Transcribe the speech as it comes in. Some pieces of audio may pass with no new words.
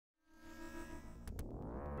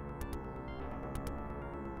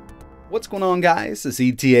What's going on, guys? It's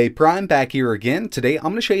ETAPRIME back here again. Today I'm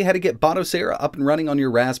going to show you how to get Batocera up and running on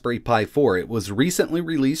your Raspberry Pi 4. It was recently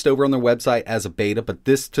released over on their website as a beta, but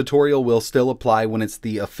this tutorial will still apply when it's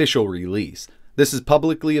the official release. This is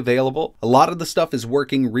publicly available. A lot of the stuff is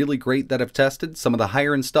working really great that I've tested. Some of the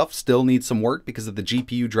higher end stuff still needs some work because of the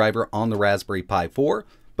GPU driver on the Raspberry Pi 4,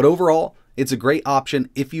 but overall, it's a great option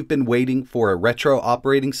if you've been waiting for a retro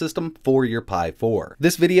operating system for your Pi 4.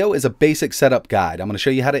 This video is a basic setup guide. I'm going to show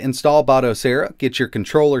you how to install Batocera, get your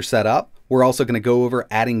controller set up. We're also going to go over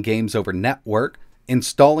adding games over network,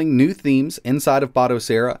 installing new themes inside of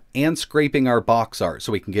Batocera, and scraping our box art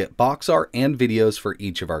so we can get box art and videos for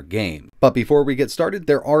each of our games. But before we get started,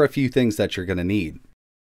 there are a few things that you're going to need.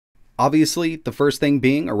 Obviously, the first thing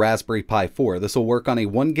being a Raspberry Pi 4. This will work on a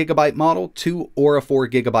 1GB model, 2 or a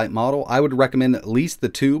 4GB model. I would recommend at least the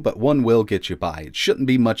 2, but 1 will get you by. It shouldn't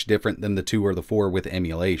be much different than the 2 or the 4 with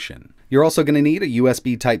emulation. You're also going to need a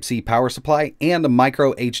USB Type-C power supply and a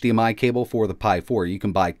micro HDMI cable for the Pi 4. You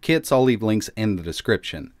can buy kits. I'll leave links in the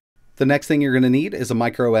description. The next thing you're going to need is a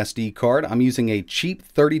micro SD card. I'm using a cheap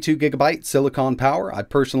 32GB Silicon Power. I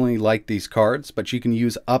personally like these cards, but you can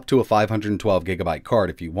use up to a 512GB card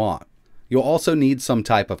if you want. You'll also need some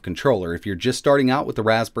type of controller. If you're just starting out with the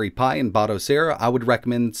Raspberry Pi and Batocera, I would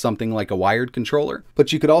recommend something like a wired controller.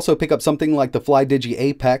 But you could also pick up something like the FlyDigi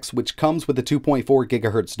Apex, which comes with a 2.4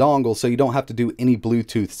 GHz dongle, so you don't have to do any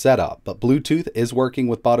Bluetooth setup. But Bluetooth is working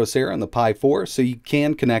with Batocera and the Pi 4, so you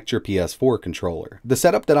can connect your PS4 controller. The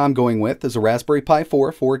setup that I'm going with is a Raspberry Pi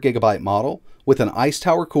 4 4GB model with an Ice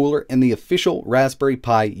Tower cooler and the official Raspberry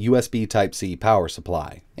Pi USB Type-C power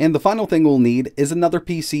supply. And the final thing we'll need is another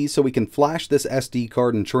PC so we can flash this SD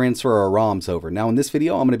card and transfer our ROMs over. Now in this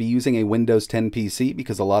video I'm going to be using a Windows 10 PC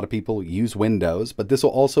because a lot of people use Windows, but this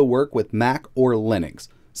will also work with Mac or Linux.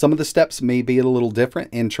 Some of the steps may be a little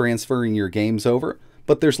different in transferring your games over,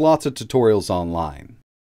 but there's lots of tutorials online.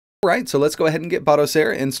 Alright, so let's go ahead and get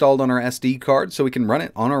Batocera installed on our SD card so we can run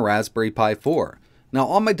it on our Raspberry Pi 4. Now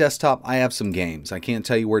on my desktop, I have some games. I can't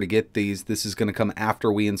tell you where to get these. This is going to come after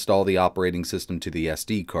we install the operating system to the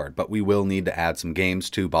SD card, but we will need to add some games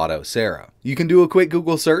to Batocera. You can do a quick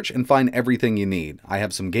Google search and find everything you need. I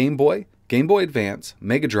have some Game Boy, Game Boy Advance,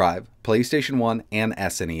 Mega Drive, PlayStation 1, and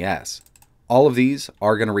SNES. All of these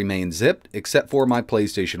are going to remain zipped except for my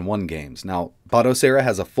PlayStation 1 games. Now, Batocera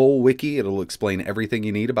has a full wiki. It'll explain everything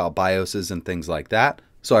you need about BIOSes and things like that,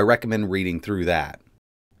 so I recommend reading through that.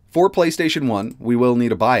 For PlayStation 1, we will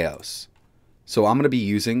need a BIOS. So I'm going to be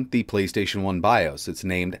using the PlayStation 1 BIOS. It's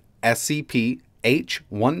named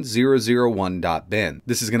scp-h1001.bin.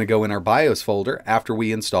 This is going to go in our BIOS folder after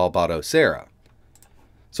we install Batocera.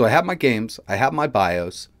 So I have my games, I have my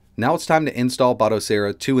BIOS. Now it's time to install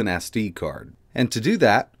Batocera to an SD card. And to do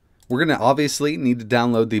that, we're going to obviously need to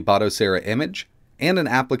download the Batocera image and an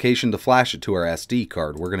application to flash it to our SD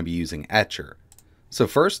card. We're going to be using Etcher. So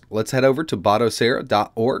first, let's head over to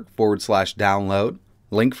batocera.org/download.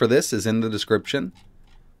 Link for this is in the description.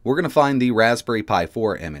 We're going to find the Raspberry Pi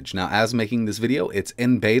 4 image. Now, as making this video, it's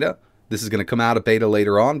in beta. This is going to come out of beta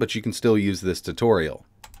later on, but you can still use this tutorial.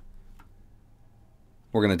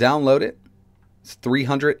 We're going to download it. It's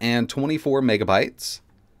 324 megabytes.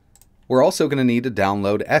 We're also going to need to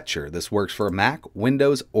download Etcher. This works for Mac,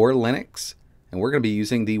 Windows, or Linux, and we're going to be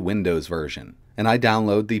using the Windows version. And I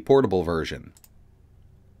download the portable version.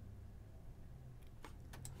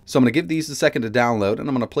 So I'm going to give these a second to download, and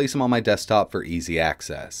I'm going to place them on my desktop for easy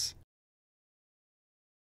access.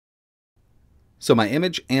 So my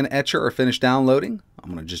image and Etcher are finished downloading.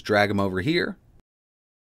 I'm going to just drag them over here.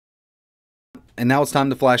 And now it's time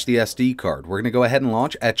to flash the SD card. We're going to go ahead and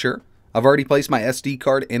launch Etcher. I've already placed my SD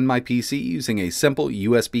card in my PC using a simple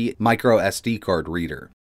USB micro SD card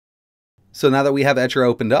reader. So now that we have Etcher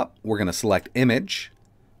opened up, we're going to select Image.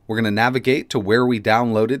 We're going to navigate to where we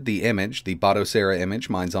downloaded the image, the Batocera image.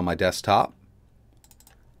 Mine's on my desktop.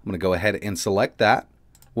 I'm going to go ahead and select that.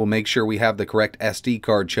 We'll make sure we have the correct SD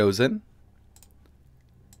card chosen.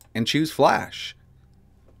 And choose Flash.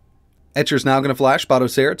 Etcher's now going to flash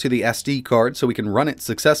Batocera to the SD card so we can run it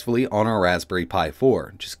successfully on our Raspberry Pi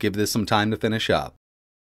 4. Just give this some time to finish up.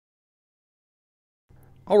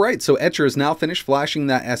 Alright, so Etcher is now finished flashing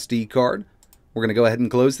that SD card. We're going to go ahead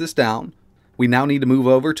and close this down. We now need to move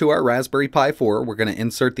over to our Raspberry Pi 4. We're going to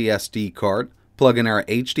insert the SD card, plug in our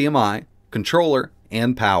HDMI, controller,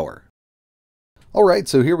 and power. Alright,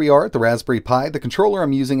 so here we are at the Raspberry Pi. The controller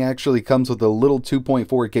I'm using actually comes with a little 2.4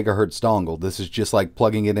 GHz dongle. This is just like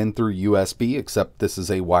plugging it in through USB, except this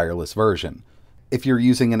is a wireless version. If you're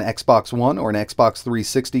using an Xbox One or an Xbox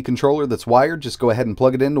 360 controller that's wired, just go ahead and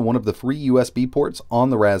plug it into one of the free USB ports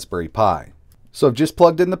on the Raspberry Pi. So I've just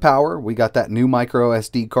plugged in the power. We got that new micro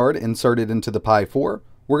SD card inserted into the Pi 4.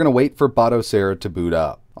 We're going to wait for Batocera to boot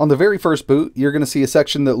up. On the very first boot, you're going to see a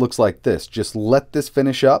section that looks like this. Just let this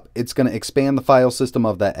finish up. It's going to expand the file system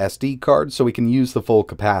of that SD card so we can use the full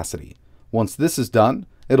capacity. Once this is done,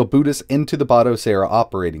 it'll boot us into the Batocera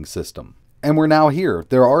operating system. And we're now here.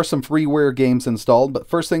 There are some freeware games installed, but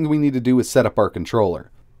first thing we need to do is set up our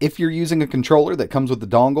controller. If you're using a controller that comes with a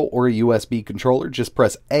dongle or a USB controller, just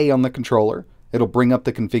press A on the controller. It'll bring up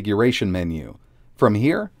the configuration menu. From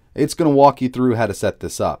here, it's going to walk you through how to set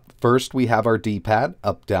this up. First, we have our D-pad,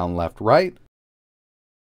 up, down, left, right.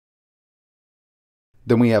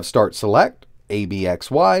 Then we have Start Select, A, B, X,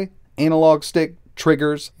 Y, analog stick,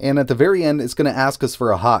 triggers, and at the very end, it's going to ask us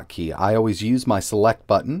for a hotkey. I always use my select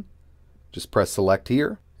button. Just press select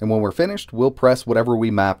here, and when we're finished, we'll press whatever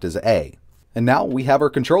we mapped as A. And now we have our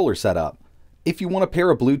controller set up. If you want to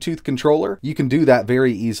pair a Bluetooth controller, you can do that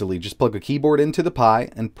very easily. Just plug a keyboard into the Pi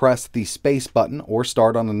and press the space button or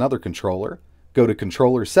start on another controller. Go to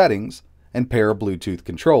controller settings and pair a Bluetooth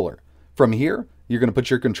controller. From here, you're going to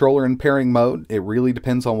put your controller in pairing mode. It really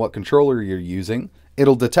depends on what controller you're using.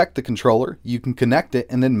 It'll detect the controller. You can connect it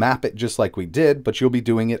and then map it just like we did, but you'll be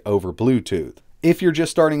doing it over Bluetooth. If you're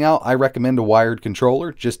just starting out, I recommend a wired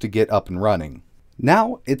controller just to get up and running.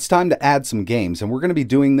 Now it's time to add some games, and we're going to be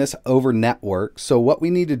doing this over network. So what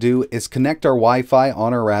we need to do is connect our Wi-Fi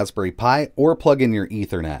on our Raspberry Pi or plug in your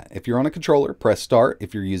Ethernet. If you're on a controller, press start.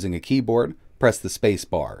 If you're using a keyboard, press the space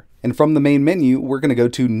bar. And from the main menu, we're going to go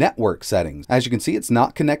to network settings. As you can see, it's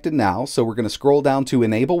not connected now, so we're going to scroll down to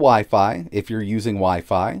enable Wi-Fi if you're using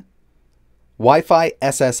Wi-Fi. Wi-Fi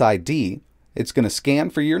SSID, it's going to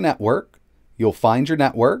scan for your network. You'll find your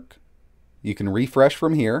network. You can refresh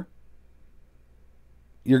from here.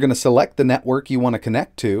 You're going to select the network you want to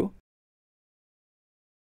connect to.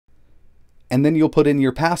 And then you'll put in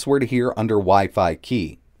your password here under Wi-Fi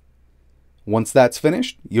key. Once that's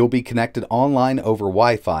finished, you'll be connected online over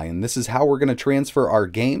Wi-Fi, and this is how we're going to transfer our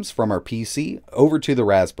games from our PC over to the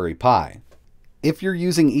Raspberry Pi. If you're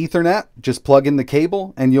using Ethernet, just plug in the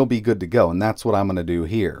cable and you'll be good to go, and that's what I'm going to do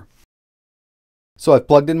here. So I've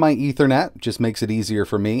plugged in my Ethernet, just makes it easier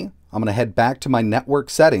for me. I'm going to head back to my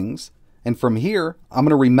network settings. And from here, I'm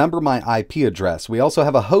going to remember my IP address. We also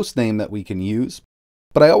have a host name that we can use,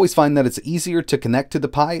 but I always find that it's easier to connect to the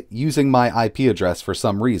Pi using my IP address for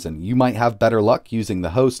some reason. You might have better luck using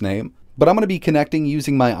the host name, but I'm going to be connecting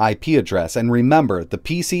using my IP address. And remember, the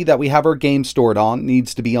PC that we have our game stored on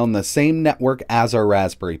needs to be on the same network as our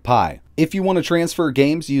Raspberry Pi. If you want to transfer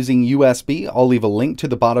games using USB, I'll leave a link to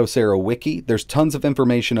the Batocera wiki. There's tons of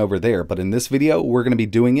information over there, but in this video, we're going to be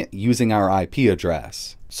doing it using our IP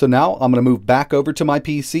address. So now I'm going to move back over to my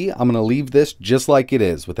PC. I'm going to leave this just like it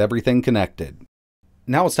is with everything connected.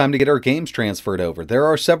 Now it's time to get our games transferred over. There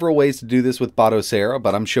are several ways to do this with Batocera,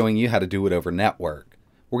 but I'm showing you how to do it over network.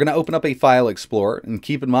 We're going to open up a file explorer, and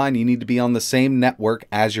keep in mind you need to be on the same network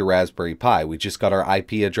as your Raspberry Pi. We just got our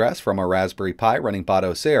IP address from our Raspberry Pi running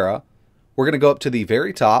Batocera. We're going to go up to the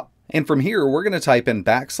very top, and from here we're going to type in /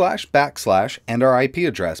 and our IP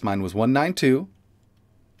address. Mine was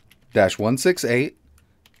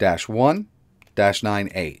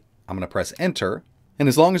 192.168.1.98. I'm going to press enter, and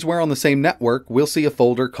as long as we're on the same network, we'll see a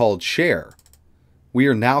folder called Share. We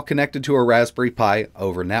are now connected to our Raspberry Pi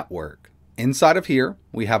over network. Inside of here,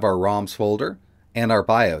 we have our ROMs folder and our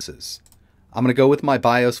BIOSes. I'm going to go with my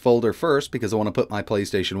BIOS folder first because I want to put my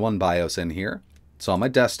PlayStation 1 BIOS in here. It's on my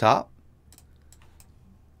desktop.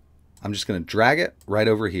 I'm just going to drag it right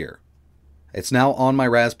over here. It's now on my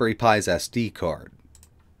Raspberry Pi's SD card.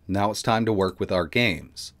 Now it's time to work with our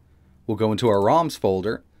games. We'll go into our ROMs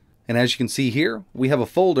folder, and as you can see here, we have a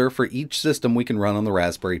folder for each system we can run on the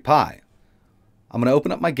Raspberry Pi. I'm going to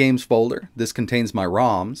open up my games folder. This contains my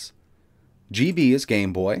ROMs. GB is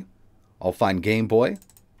Game Boy. I'll find Game Boy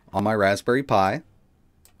on my Raspberry Pi,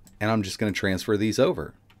 and I'm just going to transfer these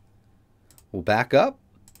over. We'll back up.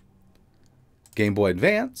 Game Boy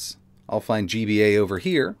Advance. I'll find GBA over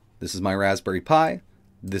here. This is my Raspberry Pi.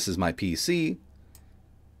 This is my PC.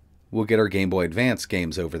 We'll get our Game Boy Advance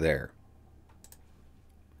games over there.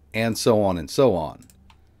 And so on and so on.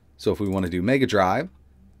 So if we want to do Mega Drive,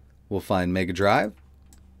 we'll find Mega Drive.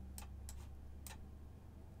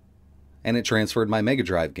 And it transferred my Mega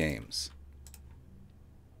Drive games.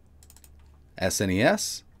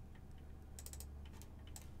 SNES.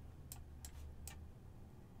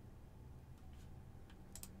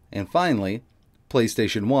 And finally,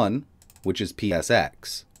 PlayStation 1, which is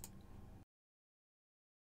PSX.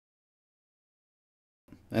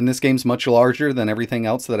 And this game's much larger than everything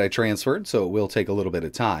else that I transferred, so it will take a little bit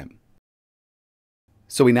of time.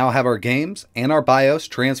 So we now have our games and our BIOS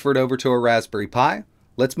transferred over to our Raspberry Pi.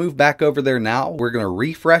 Let's move back over there now. We're going to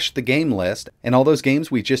refresh the game list, and all those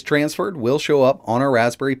games we just transferred will show up on our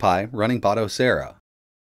Raspberry Pi running Batocera.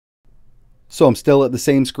 So I'm still at the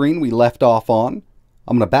same screen we left off on.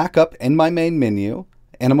 I'm going to back up in my main menu,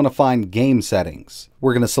 and I'm going to find Game Settings.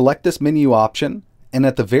 We're going to select this menu option, and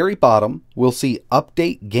at the very bottom, we'll see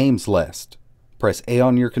Update Games List. Press A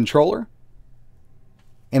on your controller,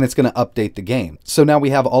 and it's going to update the game. So now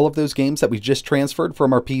we have all of those games that we just transferred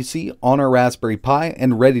from our PC on our Raspberry Pi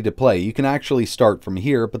and ready to play. You can actually start from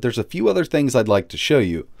here, but there's a few other things I'd like to show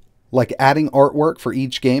you, like adding artwork for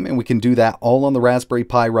each game, and we can do that all on the Raspberry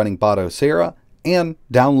Pi running Batocera, and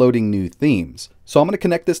downloading new themes. So I'm going to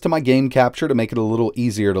connect this to my game capture to make it a little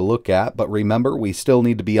easier to look at, but remember, we still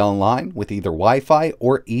need to be online with either Wi-Fi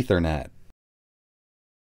or Ethernet.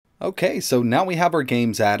 Okay, so now we have our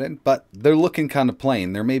games added, but they're looking kind of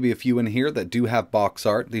plain. There may be a few in here that do have box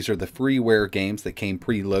art. These are the freeware games that came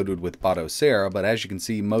preloaded with Batocera, but as you can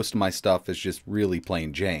see, most of my stuff is just really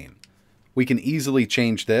plain Jane. We can easily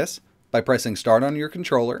change this by pressing Start on your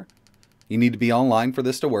controller. You need to be online for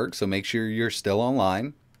this to work, so make sure you're still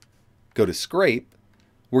online. Go to Scrape.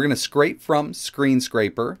 We're going to scrape from Screen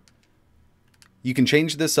Scraper. You can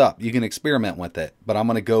change this up. You can experiment with it, but I'm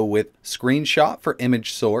going to go with Screenshot for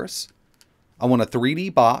image source. I want a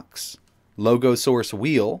 3D box, logo source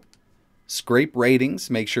wheel, scrape ratings,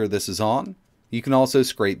 make sure this is on. You can also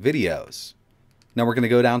scrape videos. Now we're going to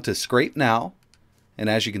go down to Scrape Now, and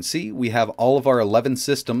as you can see, we have all of our 11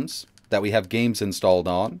 systems that we have games installed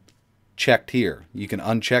on checked here. You can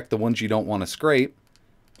uncheck the ones you don't want to scrape,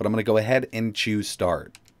 but I'm going to go ahead and choose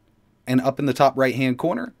Start. And up in the top right hand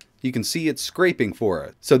corner, you can see it's scraping for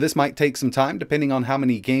it. So this might take some time depending on how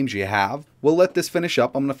many games you have. We'll let this finish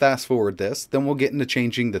up. I'm going to fast forward this, then we'll get into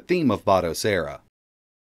changing the theme of Batocera.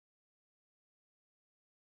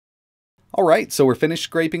 Alright, so we're finished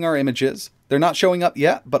scraping our images. They're not showing up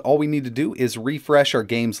yet, but all we need to do is refresh our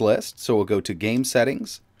games list. So we'll go to Game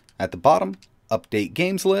Settings. At the bottom, Update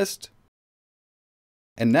Games List.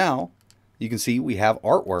 And now, you can see we have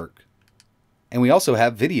artwork. And we also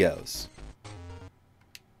have videos.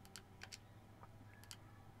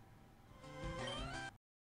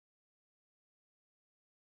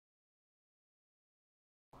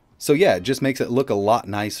 So yeah, it just makes it look a lot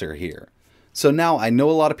nicer here. So now I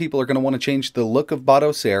know a lot of people are going to want to change the look of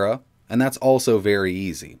Batocera, and that's also very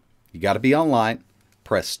easy. You got to be online,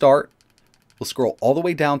 press Start. We'll scroll all the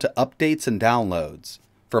way down to Updates and Downloads.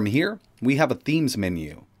 From here, we have a Themes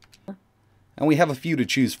menu. And we have a few to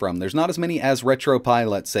choose from. There's not as many as RetroPie,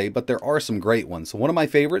 let's say, but there are some great ones. So one of my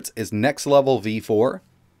favorites is Next Level V4.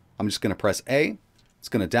 I'm just going to press A. It's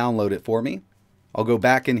going to download it for me. I'll go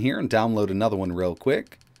back in here and download another one real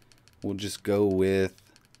quick. We'll just go with,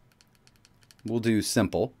 we'll do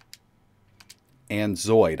Simple. And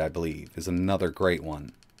Zoid, I believe, is another great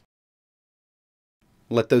one.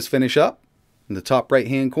 Let those finish up. In the top right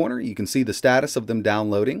hand corner, you can see the status of them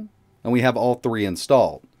downloading. And we have all three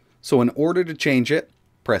installed. So in order to change it,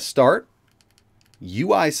 press Start,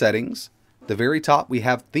 UI Settings. At the very top, we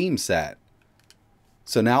have Theme Set.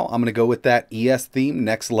 So now I'm going to go with that ES theme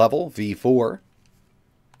Next Level V4.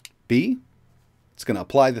 B. It's going to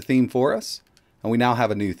apply the theme for us, and we now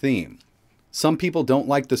have a new theme. Some people don't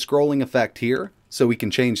like the scrolling effect here, so we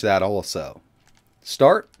can change that also.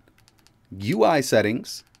 Start, UI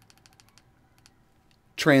Settings,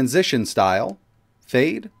 Transition Style,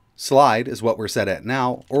 Fade, Slide is what we're set at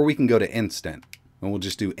now, or we can go to Instant, and we'll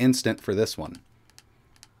just do Instant for this one.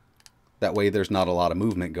 That way there's not a lot of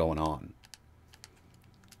movement going on.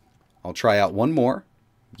 I'll try out one more.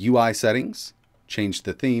 UI Settings, change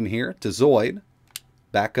the theme here to Zoid.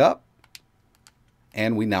 Back up,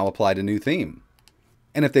 and we now applied a new theme.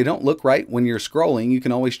 And if they don't look right when you're scrolling, you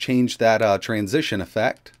can always change that transition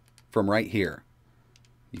effect from right here.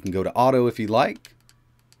 You can go to Auto if you like.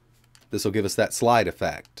 This will give us that slide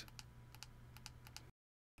effect.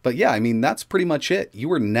 But yeah, I mean, that's pretty much it.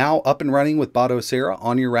 You are now up and running with Batocera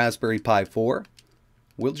on your Raspberry Pi 4.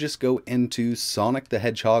 We'll just go into Sonic the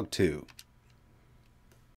Hedgehog 2.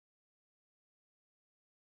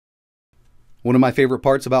 One of my favorite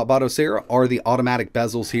parts about Batocera are the automatic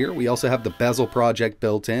bezels here. We also have the bezel project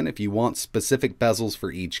built in if you want specific bezels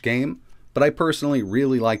for each game, but I personally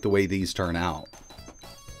really like the way these turn out.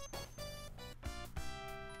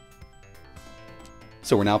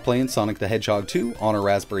 So we're now playing Sonic the Hedgehog 2 on a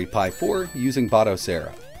Raspberry Pi 4 using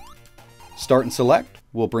Batocera. Start and Select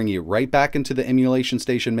will bring you right back into the Emulation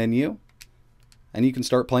Station menu, and you can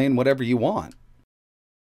start playing whatever you want.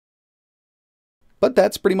 But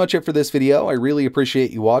that's pretty much it for this video. I really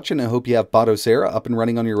appreciate you watching. I hope you have Batocera up and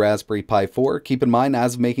running on your Raspberry Pi 4. Keep in mind,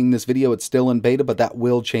 as of making this video, it's still in beta, but that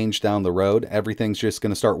will change down the road. Everything's just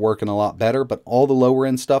going to start working a lot better, but all the lower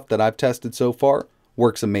end stuff that I've tested so far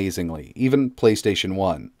works amazingly, even PlayStation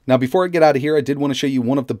 1. Now, before I get out of here, I did want to show you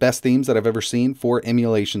one of the best themes that I've ever seen for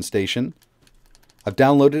Emulation Station. I've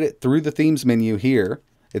downloaded it through the themes menu here.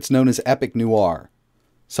 It's known as Epic Noir.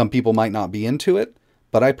 Some people might not be into it,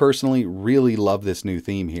 but I personally really love this new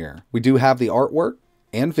theme here. We do have the artwork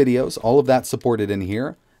and videos, all of that supported in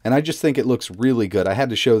here, and I just think it looks really good. I had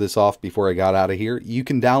to show this off before I got out of here. You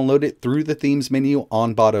can download it through the themes menu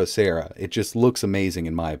on Batocera. It just looks amazing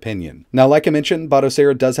in my opinion. Now, like I mentioned,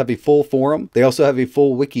 Batocera does have a full forum. They also have a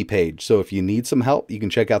full wiki page, so if you need some help, you can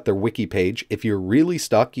check out their wiki page. If you're really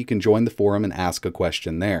stuck, you can join the forum and ask a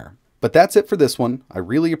question there. But that's it for this one. I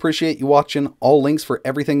really appreciate you watching. All links for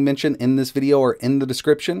everything mentioned in this video are in the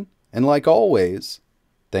description. And like always,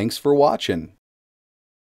 thanks for watching.